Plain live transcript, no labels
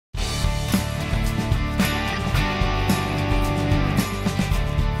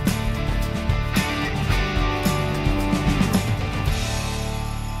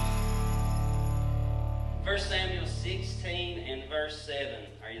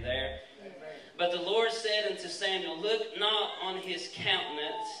you there? But the Lord said unto Samuel, look not on his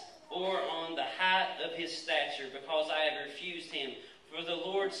countenance or on the height of his stature, because I have refused him. For the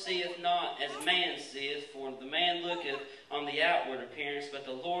Lord seeth not as man seeth, for the man looketh on the outward appearance, but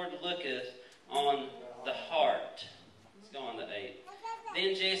the Lord looketh on the heart. Let's go on to 8.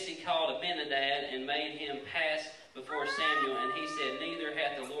 Then Jesse called Abinadab and made him pass before Samuel, and he said, neither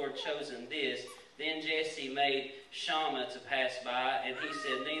hath the Lord chosen this. Then Jesse made Shammah to pass by, and he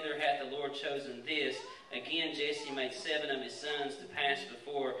said, neither hath the Lord chosen this. Again Jesse made 7 of his sons to pass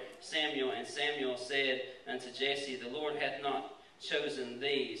before Samuel, and Samuel said unto Jesse, the Lord hath not chosen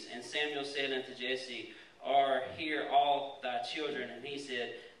these. And Samuel said unto Jesse, are here all thy children? And he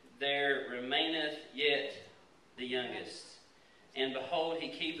said, there remaineth yet the youngest. And behold, he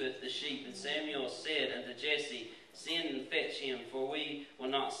keepeth the sheep. And Samuel said unto Jesse, send and fetch him, for we will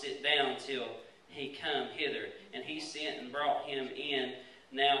not sit down till he come hither. And he sent and brought him in.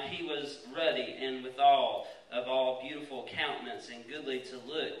 Now he was ruddy and withal of all beautiful countenance and goodly to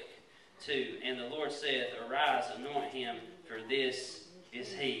look to. And the Lord saith, arise, anoint him, for this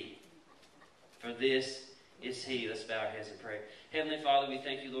is he. For this is he. Let's bow our heads and pray. Heavenly Father, we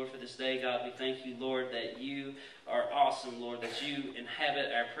thank you, Lord, for this day, God. We thank you, Lord, that you are awesome, Lord, that you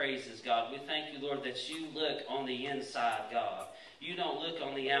inhabit our praises, God. We thank you, Lord, that you look on the inside, God. You don't look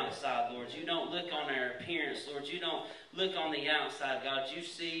on the outside, Lord. You don't look on our appearance, Lord. You don't look on the outside, God. You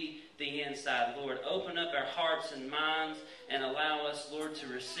see the inside, Lord. Open up our hearts and minds and allow us, Lord, to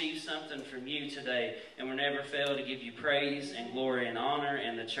receive something from you today. And we'll never fail to give you praise and glory and honor.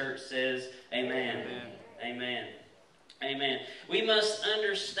 And the church says, amen. Amen. Amen. Amen. We must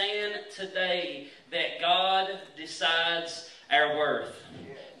understand today that God decides our worth.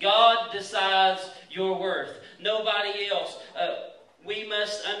 God decides your worth. Nobody else. We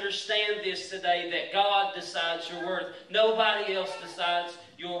must understand this today, that God decides your worth. Nobody else decides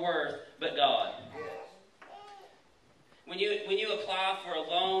your worth but God. When you apply for a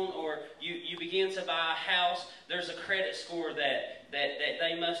loan or you begin to buy a house, there's a credit score that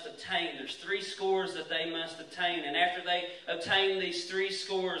they must obtain. There's 3 scores that they must obtain. And after they obtain these 3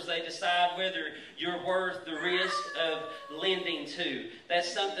 scores, they decide whether you're worth the risk of lending to.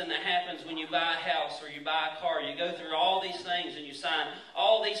 That's something that happens when you buy a house or you buy a car. You go through all these things and you sign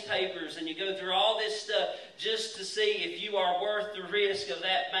all these papers and you go through all this stuff just to see if you are worth the risk of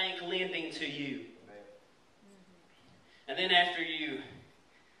that bank lending to you. And then after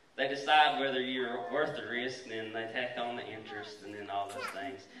they decide whether you're worth the risk, and then they tack on the interest and then all those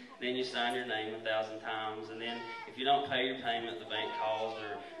things. Then you sign your name 1,000 times, and then if you don't pay your payment, the bank calls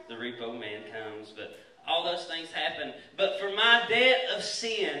or the repo man comes. But all those things happen. But for my debt of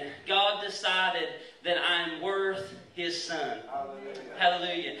sin, God decided that I'm worth His Son. Hallelujah.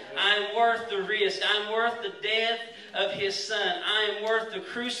 Hallelujah. I'm worth the risk. I'm worth the death of His Son. I am worth the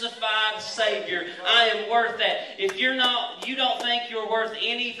crucified Savior. I am worth that. If you don't think you're worth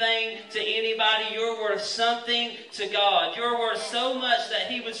anything to anybody, you're worth something to God. You're worth so much that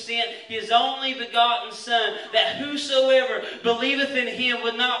He would send His only begotten Son, that whosoever believeth in Him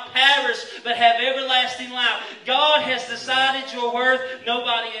would not perish but have everlasting life. God has decided your worth,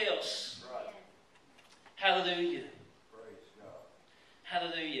 nobody else. Hallelujah.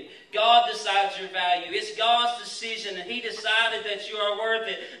 Hallelujah. God decides your value. It's God's decision, and He decided that you are worth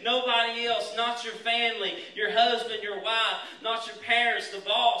it. Nobody else, not your family, your husband, your wife, not your parents, the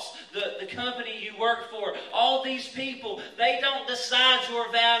boss, the company you work for. All these people, they don't decide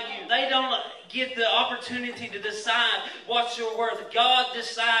your value. They don't get the opportunity to decide what you're worth. God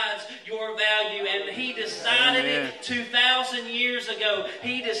decides your value, and He decided it 2,000 years ago.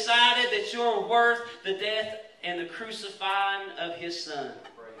 He decided that you're worth the death and the crucifying of His Son.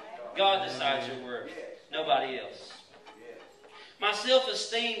 God decides your worth. Nobody else. My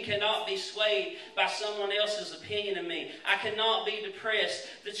self-esteem cannot be swayed by someone else's opinion of me. I cannot be depressed.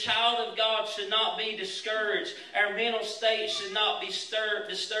 The child of God should not be discouraged. Our mental state should not be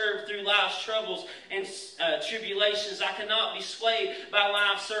disturbed through life's troubles and tribulations. I cannot be swayed by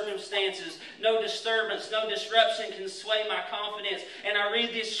life circumstances. No disturbance, no disruption can sway my confidence. And I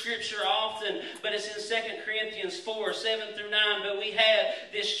read this scripture often, but it's in 2 Corinthians 4, 7 through 9. But we have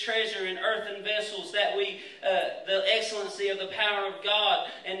this treasure in earthen vessels, that the excellency of the power of God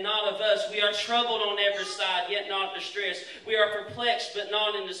and not of us. We are troubled on every side, yet not distressed. We are perplexed, but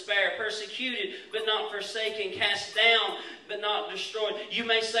not in despair. Persecuted, but not forsaken. Cast down, but not destroyed. You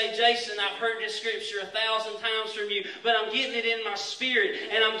may say, Jason, I've heard this scripture 1,000 times from you, but I'm getting it in my spirit,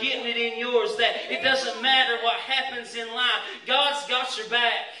 and I'm getting it in yours, that it doesn't matter what happens in life. God's got your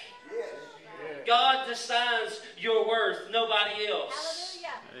back. God decides your worth, nobody else.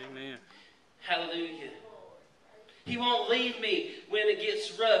 Hallelujah. Amen. Hallelujah. He won't leave me when it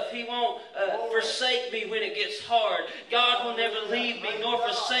gets rough. He won't forsake me when it gets hard. God will never leave me nor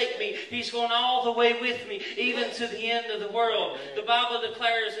forsake me. He's going all the way with me, even to the end of the world. The Bible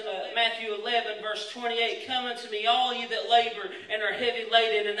declares in Matthew 11, verse 28, "Come unto me, all you that labor and are heavy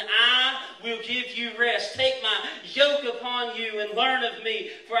laden, and I will give you rest. Take my yoke upon you and learn of me,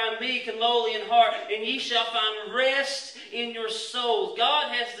 for I am meek and lowly in heart, and ye shall find rest in your souls."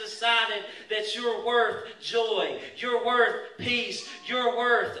 God has decided that you're worth joy. You're worth peace. You're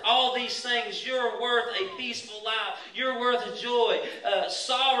worth all these things. You're worth a peaceful life. You're worth joy.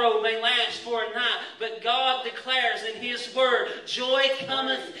 Sorrow may last for a night, but God declares in His Word, "Joy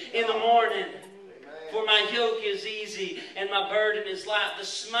cometh in the morning. For my yoke is easy and my burden is light." The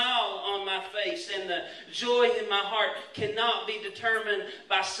smile on my face and the joy in my heart cannot be determined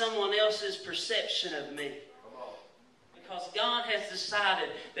by someone else's perception of me. Because God has decided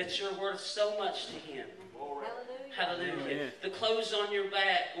that you're worth so much to Him. Hallelujah. Hallelujah. The clothes on your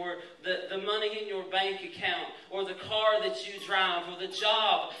back, or the money in your bank account, or the car that you drive, or the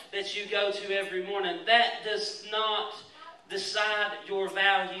job that you go to every morning, that does not decide your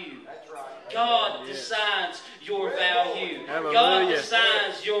value. God decides your value. God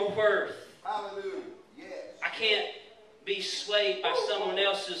decides your worth. I can't be swayed by someone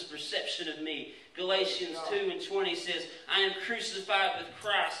else's perception of me. Galatians 2:20 says, "I am crucified with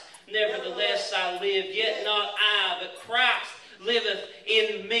Christ. Nevertheless I live, yet not I, but Christ liveth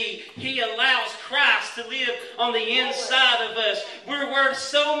in me." He allows Christ to live on the inside of us. We're worth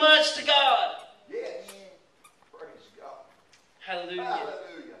so much to God. Yes. Praise God. Hallelujah.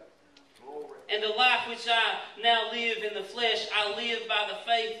 Hallelujah. Glory. "And the life which I now live in the flesh, I live by the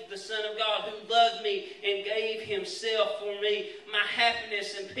faith of the Son of God, who loved me and gave Himself for me." My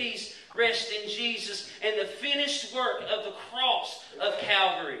happiness and peace rest in Jesus and the finished work of the cross of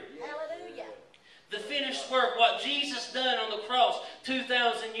Calvary. Hallelujah. The finished work, what Jesus done on the cross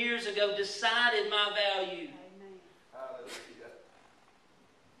 2,000 years ago, decided my value. Hallelujah.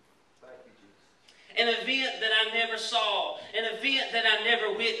 Thank you, Jesus. An event that I never saw, an event that I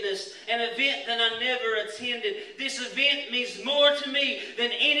never witnessed, an event that I never attended. This event means more to me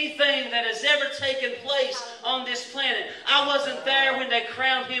than anything that has ever taken place on this planet. I wasn't there when they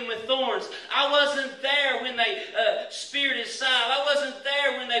crowned Him with thorns. I wasn't there when they speared His side. I wasn't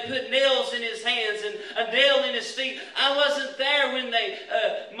there when they put nails in His hands and a nail in His feet. I wasn't there when they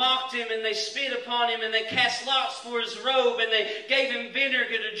mocked Him and they spit upon Him and they cast lots for His robe and they gave Him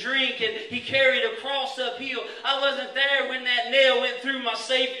vinegar to drink and He carried a cross uphill. I wasn't there when that nail went through my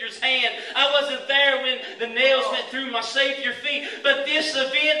Savior's hand. I wasn't there when the nails went through my Savior's feet. But this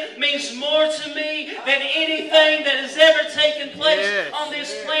event means more to me than anything that has ever taken place on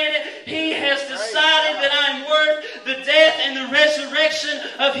this planet. He has decided that I'm worth the death and the resurrection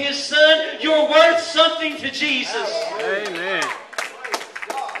of His Son. You're worth something to Jesus. Amen.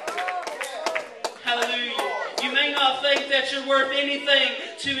 Hallelujah. You may not think that you're worth anything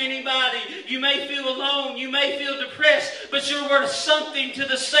to anybody. You may feel alone. You may feel depressed. But you're worth something to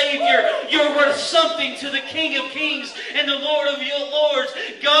the Savior. You're worth something to the King of Kings and the Lord of your Lords.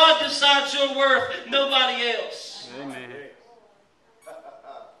 God decides your worth, nobody else. Amen.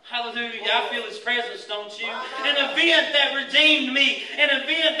 Hallelujah. I feel His presence, don't you? An event that redeemed me. An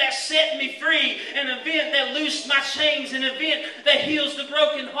event that set me free. An event that loosed my chains. An event that heals the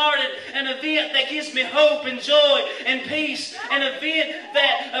brokenhearted. An event that gives me hope and joy and peace. An event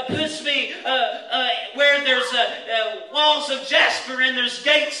that puts me where there's walls of jasper and there's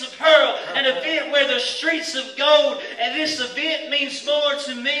gates of pearl. An event where there's streets of gold. And this event means more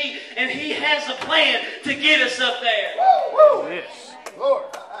to me. And He has a plan to get us up there. Yes. Lord.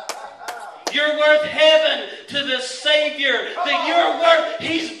 You're worth heaven to the Savior. That you're worth,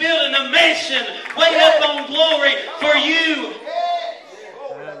 He's building a mansion way up on glory for you.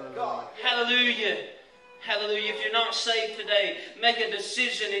 Hallelujah. Hallelujah. If you're not saved today, make a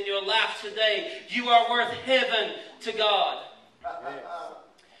decision in your life today. You are worth heaven to God.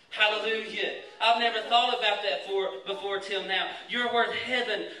 Hallelujah. I've never thought about that before till now. You're worth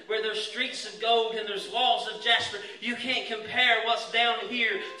heaven where there's streets of gold and there's walls of jasper. You can't compare what's down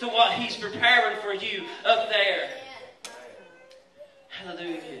here to what He's preparing for you up there.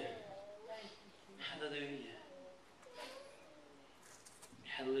 Hallelujah. Hallelujah.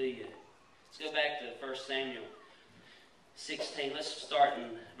 Hallelujah. Let's go back to 1 Samuel 16. Let's start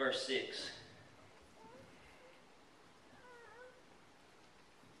in verse 6.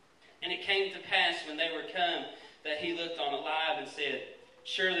 "And it came to pass when they were come that he looked on Eliab and said,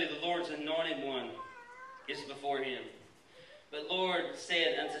 Surely the Lord's anointed one is before him. But the Lord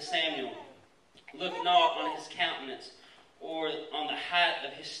said unto Samuel, Look not on his countenance or on the height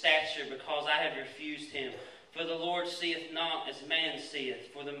of his stature, because I have refused him. For the Lord seeth not as man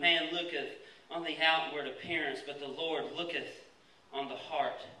seeth. For the man looketh on the outward appearance, but the Lord looketh on the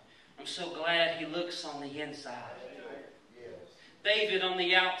heart. I'm so glad He looks on the inside. David on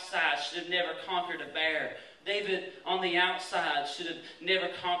the outside should have never conquered a bear. David on the outside should have never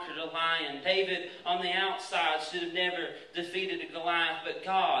conquered a lion. David on the outside should have never defeated a Goliath. But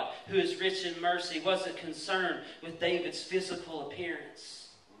God, who is rich in mercy, wasn't concerned with David's physical appearance.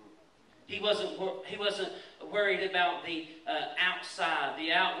 He wasn't worried about the outside,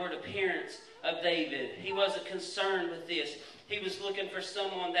 the outward appearance of David. He wasn't concerned with this. He was looking for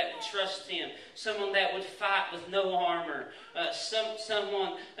someone that would trust him, someone that would fight with no armor,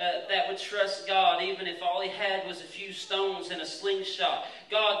 someone that would trust God, even if all he had was a few stones and a slingshot.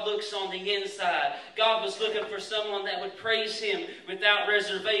 God looks on the inside. God was looking for someone that would praise Him without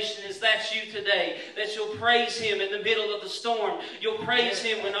reservation. Is that you today? That you'll praise Him in the middle of the storm. You'll praise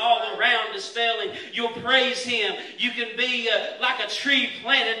Him when all around is failing. You'll praise Him. You can be like a tree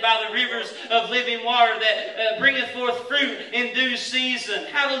planted by the rivers of living water that bringeth forth fruit in due season.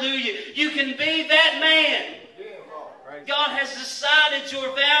 Hallelujah. You can be that man. God has decided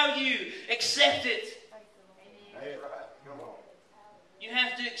your value. Accept it. You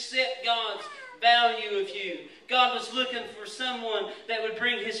have to accept God's value of you. God was looking for someone that would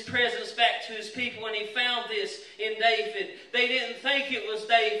bring His presence back to His people, and He found this in David. They didn't think it was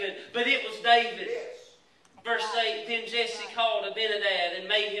David, but it was David. Verse 8, then Jesse called Abinadab and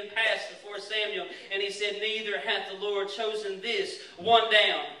made him pass before Samuel, and he said, neither hath the Lord chosen this one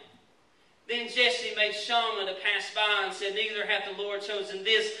down. Then Jesse made Shammah to pass by and said, neither hath the Lord chosen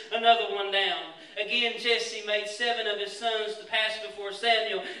this another one down. Again Jesse made 7 of his sons to pass before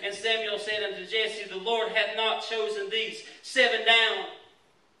Samuel, and Samuel said unto Jesse, the Lord hath not chosen these 7 down.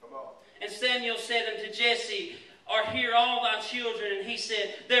 And Samuel said unto Jesse, are here all thy children? And he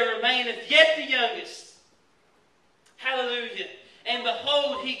said, there remaineth yet the youngest. Hallelujah. And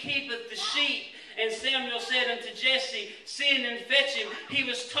behold, he keepeth the sheep. And Samuel said unto Jesse, send and fetch him. He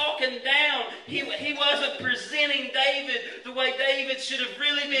was talking down. He wasn't presenting David the way David should have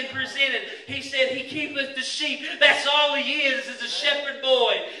really been presented. He said, he keepeth the sheep. That's all he is a shepherd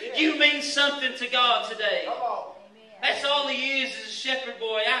boy. You mean something to God today. That's all he is a shepherd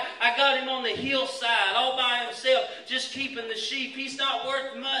boy. I got him on the hillside all by himself, just keeping the sheep. He's not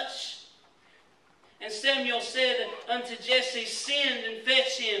worth much. And Samuel said unto Jesse, send and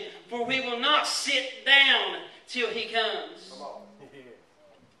fetch him, for we will not sit down till he comes.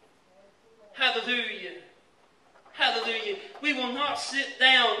 Hallelujah. Hallelujah. We will not sit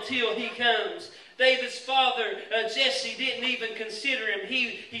down till he comes. David's father, Jesse, didn't even consider him.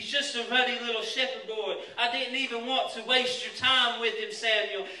 He's just a ruddy little shepherd boy. I didn't even want to waste your time with him,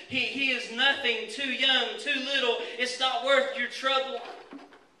 Samuel. He is nothing, too young, too little. It's not worth your trouble.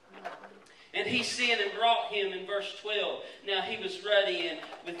 And he sent and brought him in verse 12. Now he was ruddy and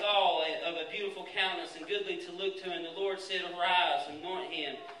withal of a beautiful countenance and goodly to look to. And the Lord said, arise, anoint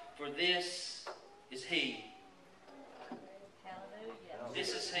him, for this is he. Hallelujah.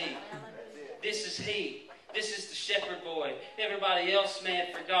 This is he. This is he. This is the shepherd boy. Everybody else may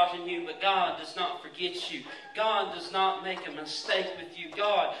have forgotten you, but God does not forget you. God does not make a mistake with you.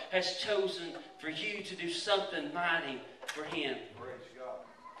 God has chosen for you to do something mighty for Him.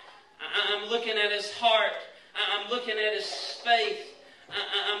 I'm looking at His heart. I'm looking at His faith.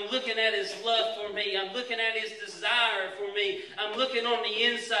 I'm looking at His love for me. I'm looking at His desire for me. I'm looking on the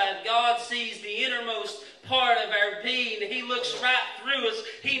inside. God sees the innermost part of our being. He looks right through us.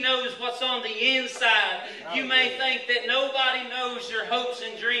 He knows what's on the inside. You may think that nobody knows your hopes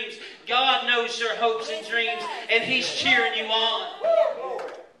and dreams. God knows your hopes and dreams, and He's cheering you on.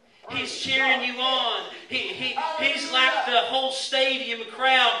 He's cheering you on. He's like the whole stadium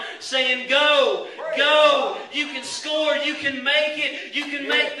crowd saying, go, go. You can score. You can make it. You can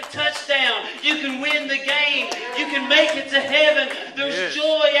make the touchdown. You can win the game. You can make it to heaven. There's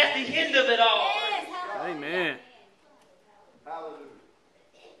joy at the end of it all. Amen.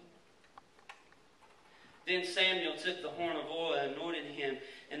 Then Samuel took the horn of oil and anointed him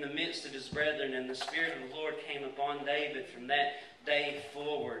in the midst of his brethren, and the Spirit of the Lord came upon David from that day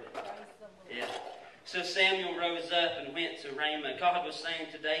forward. Yeah. So Samuel rose up and went to Ramah. God was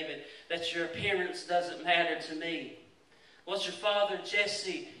saying to David that your appearance doesn't matter to me. What your father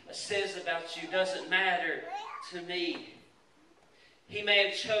Jesse says about you doesn't matter to me. He may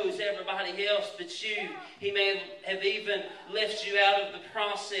have chose everybody else but you. He may have even left you out of the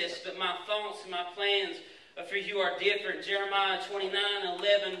process, but my thoughts and my plans for you are different. Jeremiah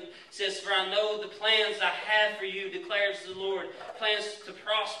 29:11 says, "For I know the plans I have for you, declares the Lord, plans to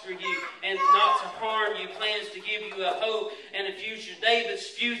prosper you and not to harm you, plans to give you a hope and a future." David's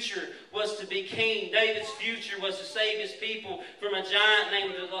future was to be king. David's future was to save his people from a giant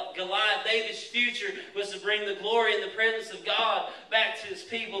named Goliath. David's future was to bring the glory and the presence of God back to his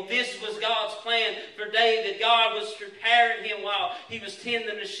people. This was God's plan for David. God was preparing him while he was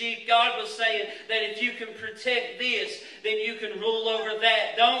tending the sheep. God was saying that if you can protect this, then you can rule over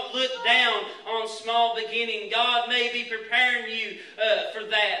that. Don't look down on small beginning. God may be preparing you for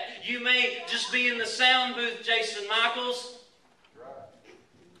that. You may just be in the sound booth, Jason Mikles.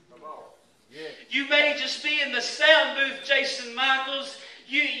 You may just be in the sound booth, Jason Mikles.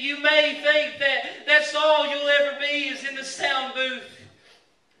 You may think that that's all you'll ever be is in the sound booth,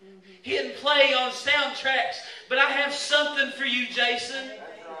 hitting play on soundtracks. But I have something for you, Jason.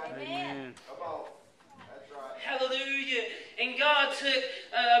 That's right. Amen. Come on. That's right. Hallelujah. And God took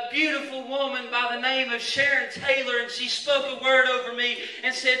a beautiful woman by the name of Sharon Taylor, and she spoke a word over me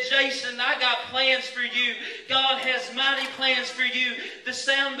and said, "Jason, I got plans for you. God has mighty plans for you. The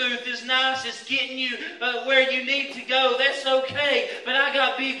sound booth is nice. It's getting you where you need to go. That's okay. But I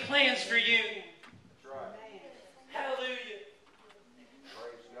got big plans for you." That's right. Hallelujah.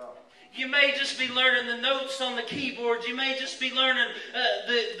 Praise God. You may just be learning the notes on the keyboard. You may just be learning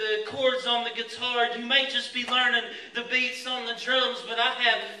the chords on the guitar. You may just be learning the beats on the drums. But I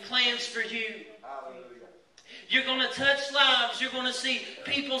have plans for you. Hallelujah. You're going to touch lives. You're going to see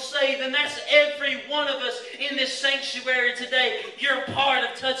people saved. And that's every one of us in this sanctuary today. You're a part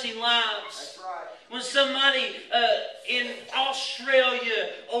of touching lives. That's right. When somebody in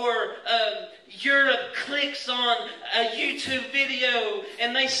Australia or Europe clicks on a YouTube video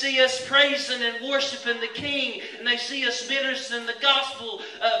and they see us praising and worshiping the King, and they see us ministering the gospel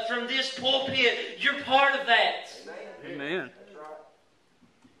from this pulpit, you're part of that. Amen. That's right.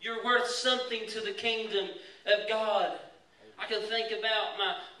 You're worth something to the kingdom of God. I can think about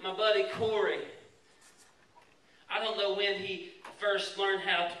my buddy Corey. I don't know when he first learned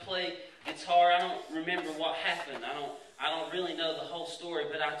how to play guitar. I don't remember what happened. I don't really know the whole story,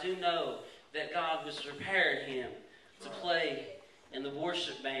 but I do know that God was preparing him to play in the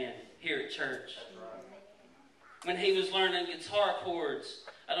worship band here at church. When he was learning guitar chords,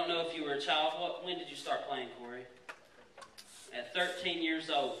 I don't know if you were a child. When did you start playing, Corey? At 13 years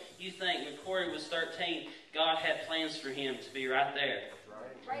old. You think when Corey was 13, God had plans for him to be right there.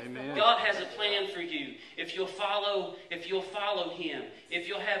 Amen. God has a plan for you. If you'll follow Him, if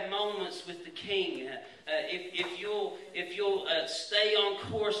you'll have moments with the King, if you'll stay on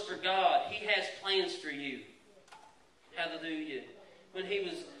course for God, He has plans for you. Hallelujah. When he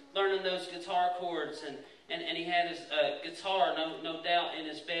was learning those guitar chords and he had his guitar, no doubt, in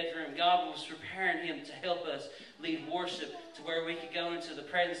his bedroom, God was preparing him to help us lead worship to where we could go into the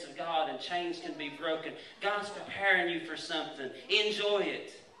presence of God and chains can be broken. God's preparing you for something. Enjoy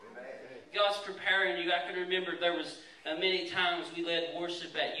it. God's preparing you. I can remember there was many times we led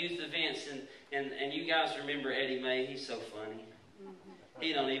worship at youth events, and you guys remember Eddie May. He's so funny.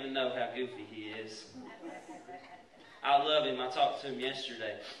 He don't even know how goofy he is. I love him. I talked to him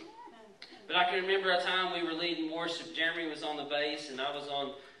yesterday. But I can remember a time we were leading worship. Jeremy was on the bass, and I was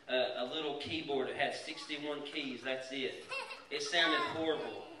on a little keyboard. It had 61 keys. That's it. It sounded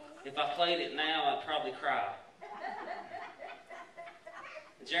horrible. If I played it now, I'd probably cry.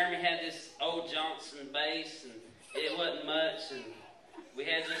 Jeremy had this old Johnson bass, and it wasn't much. And we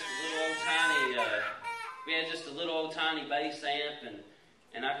had just a little old tiny bass amp,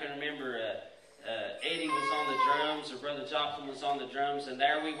 and I can remember Eddie was on the drums, or Brother Joplin was on the drums, and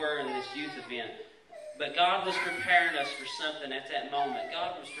there we were in this youth event. But God was preparing us for something at that moment.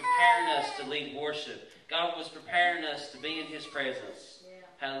 God was preparing us to lead worship. God was preparing us to be in His presence.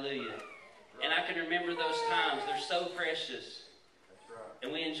 Hallelujah. And I can remember those times. They're so precious.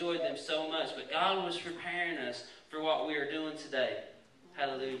 And we enjoyed them so much. But God was preparing us for what we are doing today.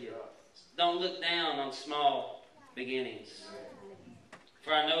 Hallelujah. Don't look down on small beginnings.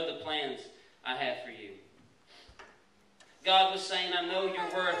 For I know the plans I have for you. God was saying, I know your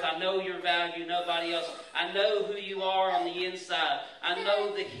worth. I know your value. Nobody else. I know who you are on the inside. I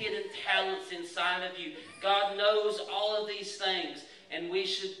know the hidden talents inside of you. God knows all of these things. And we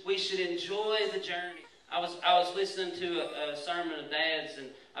should enjoy the journey. I was listening to a sermon of Dad's,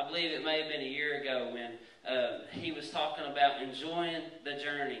 and I believe it may have been a year ago when he was talking about enjoying the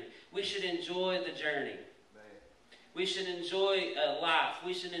journey. We should enjoy the journey. We should enjoy life.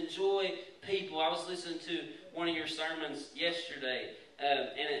 We should enjoy people. I was listening to one of your sermons yesterday, and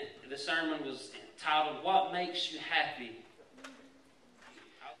the sermon was titled, What Makes You Happy?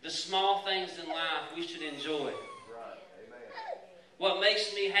 The small things in life we should enjoy. Right. Amen. What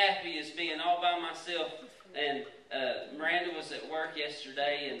makes me happy is being all by myself. And Miranda was at work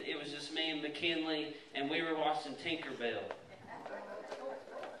yesterday, and it was just me and McKinley, and we were watching Tinkerbell.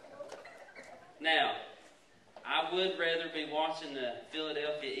 Now, I would rather be watching the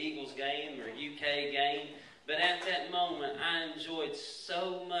Philadelphia Eagles game or UK game, but at that moment, I enjoyed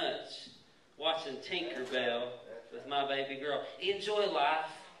so much watching Tinkerbell with my baby girl. Enjoy life.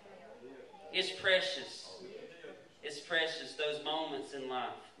 It's precious. It's precious, those moments in life.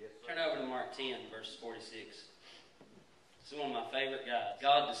 Turn over to Mark 10, verse 46. It's one of my favorite guys.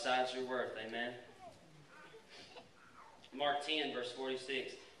 God decides your worth. Amen. Mark 10, verse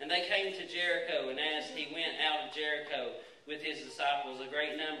 46. And they came to Jericho, and as he went out of Jericho with his disciples, a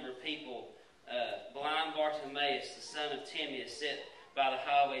great number of people, blind Bartimaeus, the son of Timaeus, sat by the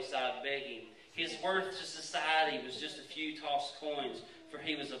highway side begging. His worth to society was just a few tossed coins, for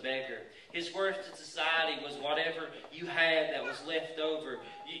he was a beggar. His worth to society was whatever you had that was left over.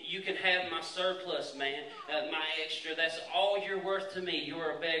 You can have my surplus, man, my extra. That's all you're worth to me.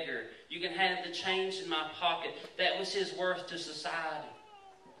 You're a beggar. You can have the change in my pocket. That was his worth to society.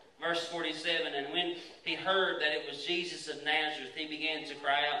 Verse 47, and when he heard that it was Jesus of Nazareth, he began to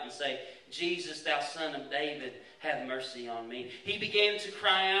cry out and say, Jesus, thou son of David, have mercy on me. He began to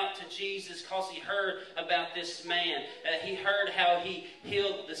cry out to Jesus because he heard about this man. He heard how he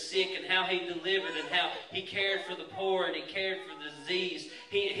healed the sick and how he delivered and how he cared for the poor and he cared for the disease.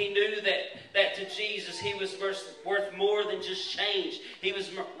 He knew that to Jesus he was worth more than just change. He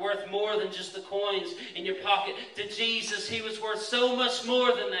was worth more than just the coins in your pocket. To Jesus he was worth so much more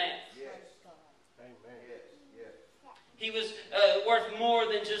than that. He was worth more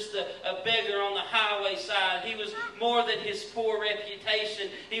than just a beggar on the highway side. He was more than his poor reputation.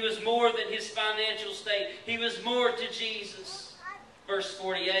 He was more than his financial state. He was more to Jesus. Verse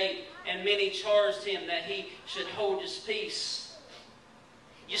 48, and many charged him that he should hold his peace.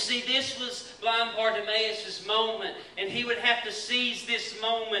 You see, this was blind Bartimaeus' moment, and he would have to seize this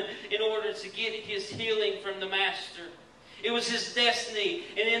moment in order to get his healing from the Master. It was his destiny.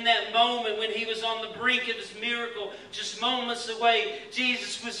 And in that moment when he was on the brink of his miracle, just moments away,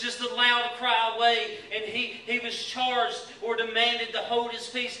 Jesus was just allowed to cry away. And he was charged or demanded to hold his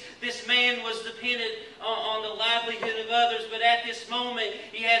peace. This man was dependent on the livelihood of others. But at this moment,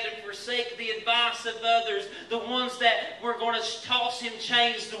 he had to forsake the advice of others. The ones that were going to toss him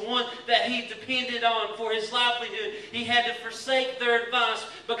change. The one that he depended on for his livelihood. He had to forsake their advice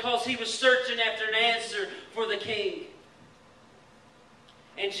because he was searching after an answer for the King.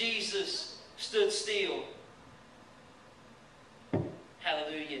 And Jesus stood still.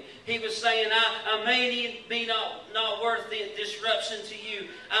 Hallelujah. He was saying, I may be not worth the disruption to you.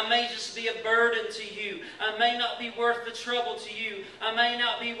 I may just be a burden to you. I may not be worth the trouble to you. I may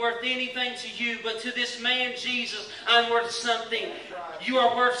not be worth anything to you. But to this man, Jesus, I'm worth something. You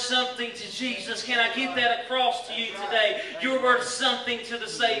are worth something to Jesus. Can I get that across to you today? You're worth something to the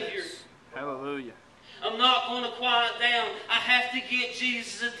Savior. Hallelujah. I'm not going to quiet down. I have to get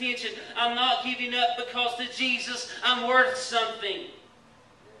Jesus' attention. I'm not giving up because to Jesus I'm worth something.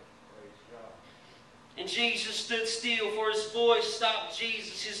 And Jesus stood still, for his voice stopped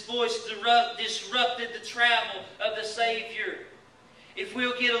Jesus. His voice disrupted the travel of the Savior. If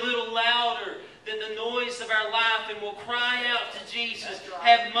we'll get a little louder than the noise of our life and we'll cry out to Jesus,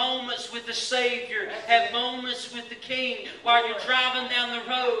 have moments with the Savior, have moments with the King while you're driving down the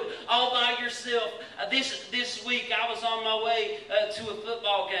road all by yourself. This week I was on my way to a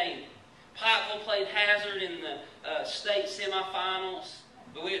football game. Pikeville played Hazard in the state semifinals.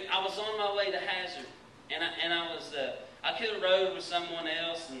 But I was on my way to Hazard, and I could have rode with someone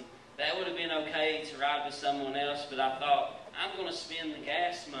else, and that would have been okay to ride with someone else. But I thought, I'm going to spend the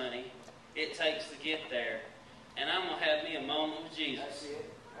gas money it takes to get there, and I'm going to have me a moment with Jesus. That's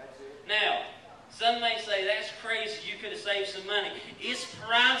it. Now, some may say, that's crazy, you could have saved some money. It's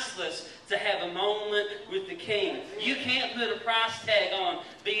priceless to have a moment with the King. You can't put a price tag on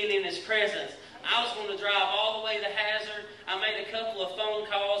being in His presence. I was going to drive all the way to Hazard. I made a couple of phone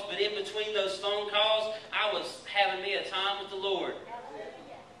calls, but in between those phone calls, I was having me a time with the Lord.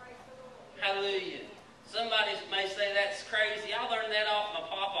 Hallelujah. Somebody may say that's crazy. I learned that off my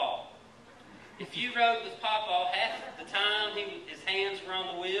pawpaw. If you rode with Pawpaw, half the time his hands were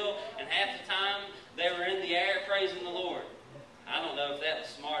on the wheel, and half the time they were in the air praising the Lord. I don't know if that was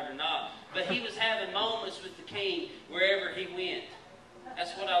smart or not, but he was having moments with the King wherever he went.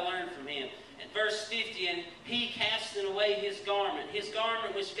 That's what I learned from him. In verse 50, and he casting away his garment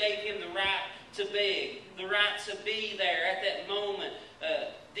which gave him the right to beg, the right to be there at that moment.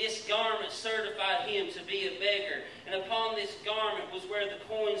 This garment certified him to be a beggar. And upon this garment was where the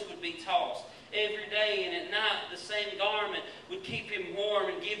coins would be tossed. Every day and at night, the same garment would keep him warm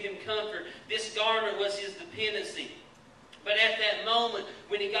and give him comfort. This garment was his dependency. But at that moment,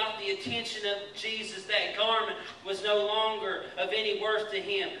 when he got the attention of Jesus, that garment was no longer of any worth to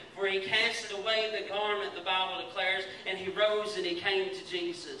him. For he casted away the garment, the Bible declares, and he rose and he came to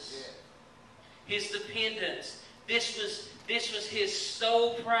Jesus. His dependence. This was his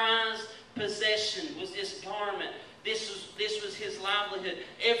sole prized possession, was this garment. This was his livelihood.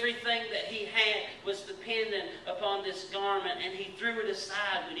 Everything that he had was dependent upon this garment, and he threw it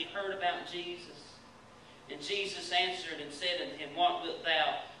aside when he heard about Jesus. And Jesus answered and said unto him, What wilt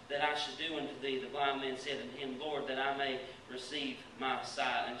thou that I should do unto thee? The blind man said unto him, Lord, that I may receive my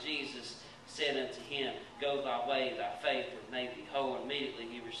sight. And Jesus said unto him, Go thy way, thy faith hath made thee whole. And immediately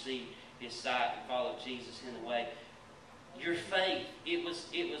he received his sight and followed Jesus in the way. Your faith, it was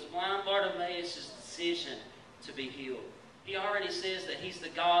blind Bartimaeus' decision to be healed. He already says that he's the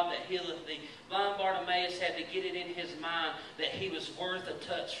God that healeth thee. Blind Bartimaeus had to get it in his mind that he was worth a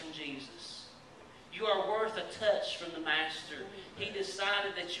touch from Jesus. You are worth a touch from the Master. He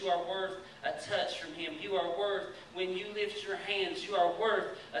decided that you are worth a touch from Him. You are worth, when you lift your hands, you are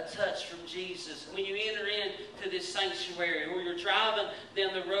worth a touch from Jesus. When you enter into this sanctuary or you're driving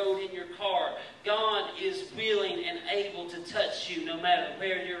down the road in your car, God is willing and able to touch you no matter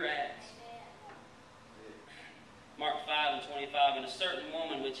where you're at. Mark 5:25, and a certain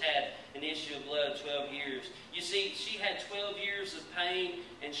woman which had an issue of blood 12 years. You see, she had 12 years of pain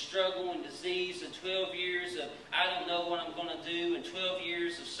and struggle and disease, and 12 years of, I don't know what I'm going to do, and 12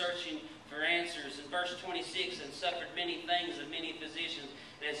 years of searching for answers. In verse 26, and suffered many things of many physicians,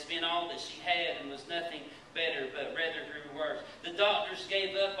 and had spent all that she had, and was nothing better, but rather grew worse. The doctors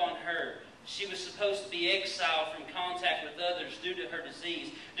gave up on her. She was supposed to be exiled from contact with others due to her disease,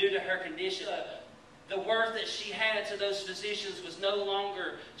 due to her condition. The worth that she had to those physicians was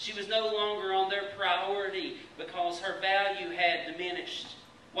she was no longer on their priority because her value had diminished.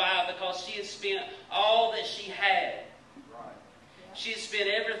 Why? Because she had spent all that she had. She had spent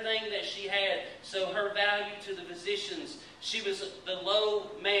everything that she had, so her value to the physicians, she was the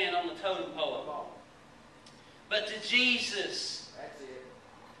low man on the totem pole. But to Jesus,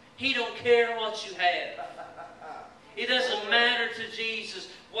 He don't care what you have. It doesn't matter to Jesus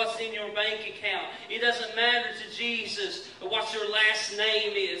what's in your bank account. It doesn't matter to Jesus what your last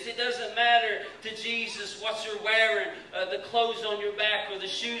name is. It doesn't matter to Jesus what you're wearing, the clothes on your back or the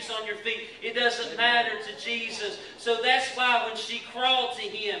shoes on your feet. It doesn't matter to Jesus. So that's why when she crawled to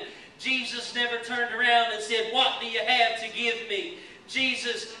Him, Jesus never turned around and said, What do you have to give me?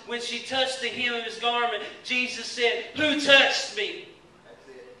 Jesus, when she touched the hem of His garment, Jesus said, Who touched me?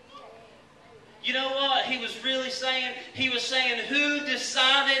 You know what He was really saying? He was saying, who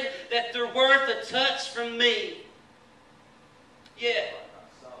decided that they're worth a touch from me? Yeah.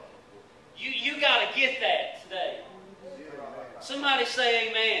 You got to get that today. Somebody say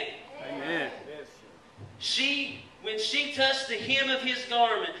amen. Amen. When she touched the hem of His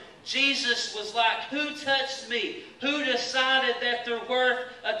garment, Jesus was like, who touched me? Who decided that they're worth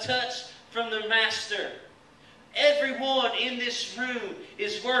a touch from the Master? Everyone in this room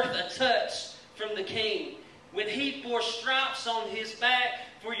is worth a touch from the King. When He bore stripes on His back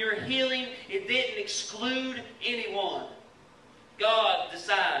for your healing, it didn't exclude anyone. God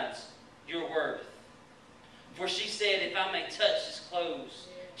decides your worth. For she said, if I may touch His clothes,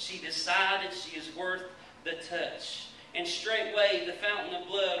 she decided she is worth the touch. And straightway the fountain of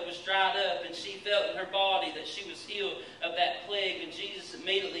blood was dried up, and she felt in her body that she was healed of that plague. And Jesus,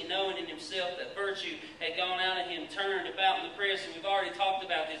 immediately knowing in Himself that virtue had gone out of Him, turned about in the press. And we've already talked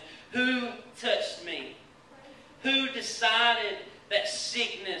about this. Who touched me? Who decided that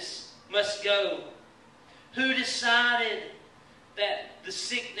sickness must go? Who decided that the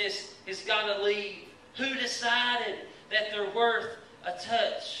sickness has got to leave? Who decided that they're worth a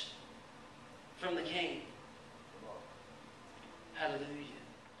touch from the King? Hallelujah.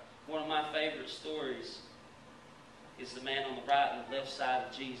 One of my favorite stories is the man on the right and the left side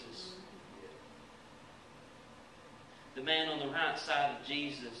of Jesus. The man on the right side of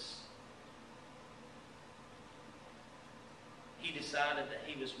Jesus, he decided that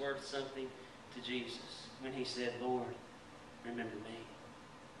he was worth something to Jesus when he said, Lord, remember me.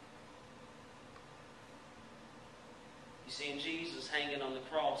 You see, in Jesus hanging on the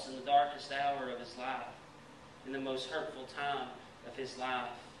cross in the darkest hour of His life, in the most hurtful time of His life,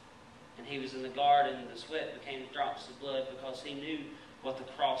 and He was in the garden, and the sweat became drops of blood because He knew what the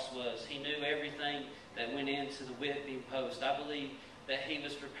cross was. He knew everything that went into the whipping post. I believe that he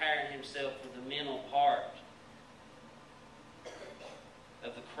was preparing himself for the mental part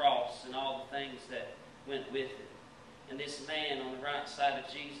of the cross and all the things that went with it. And this man on the right side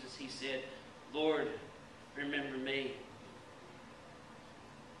of Jesus, he said, Lord, remember me.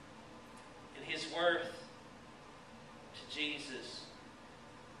 And his worth to Jesus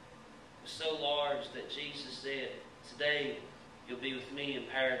was so large that Jesus said, today you'll be with me in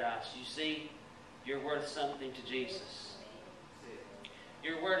paradise. You see, you're worth something to Jesus.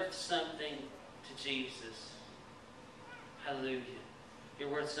 You're worth something to Jesus. Hallelujah.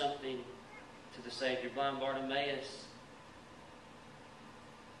 You're worth something to the Savior. Blind Bartimaeus,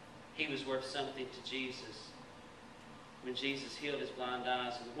 he was worth something to Jesus. When Jesus healed his blind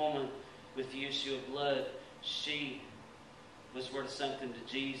eyes, and the woman with the issue of blood, she was worth something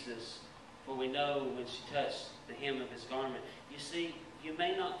to Jesus. For we know when she touched the hem of his garment. You see, you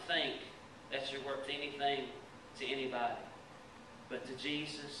may not think that you're worth anything to anybody, but to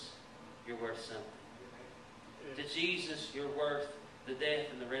Jesus, you're worth something. To Jesus, you're worth the death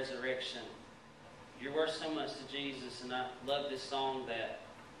and the resurrection. You're worth so much to Jesus, and I love this song that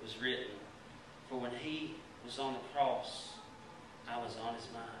was written. For when he was on the cross, I was on his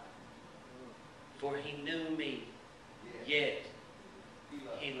mind. For he knew me, yet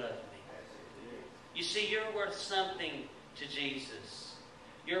he loved me. You see, you're worth something to Jesus.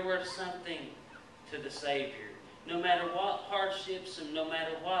 You're worth something to the Savior. No matter what hardships and no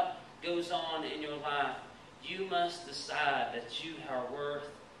matter what goes on in your life, you must decide that you are worth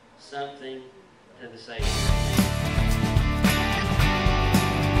something to the Savior.